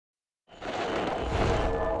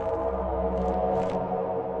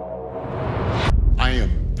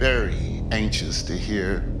very anxious to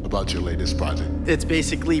hear about your latest project. It's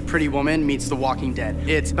basically Pretty Woman meets The Walking Dead.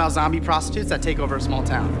 It's about zombie prostitutes that take over a small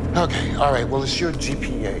town. Okay, all right, well, it's your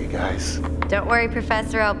GPA, guys. Don't worry,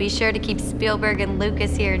 Professor. I'll be sure to keep Spielberg and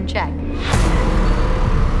Lucas here in check.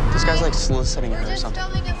 This guy's like soliciting her or something.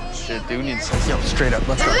 Shit, dude needs sense. Yo, straight up,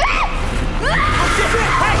 let's go.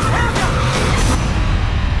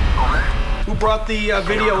 Who brought the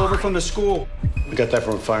video over from the school? We got that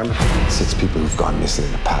from a fireman. 6 people who've gone missing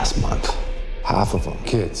in the past month. Half of them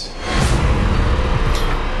kids.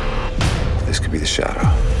 This could be the shadow.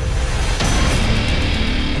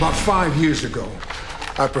 About 5 years ago,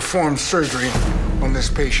 I performed surgery on this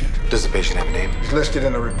patient. Does the patient have a name? He's listed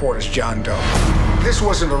in the report as John Doe. This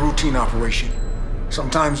wasn't a routine operation.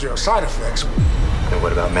 Sometimes there are side effects. And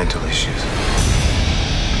what about mental issues?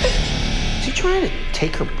 Is he trying to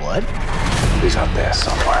take her blood? He's out there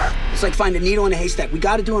somewhere. It's like finding a needle in a haystack. We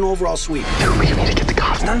gotta do an overall sweep. Dude, we need to get the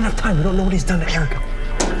cops. Not enough time. We don't know what he's done to Erica.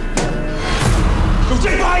 Go,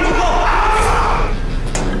 stay behind you, go!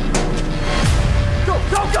 Go,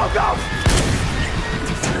 go, go, go!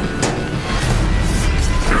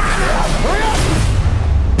 Hurry up!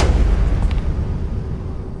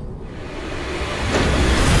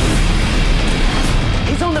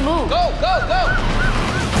 He's on the move. Go, go, go!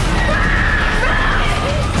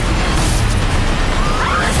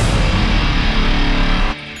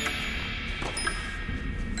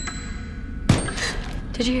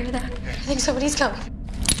 Did you hear that? I think somebody's coming.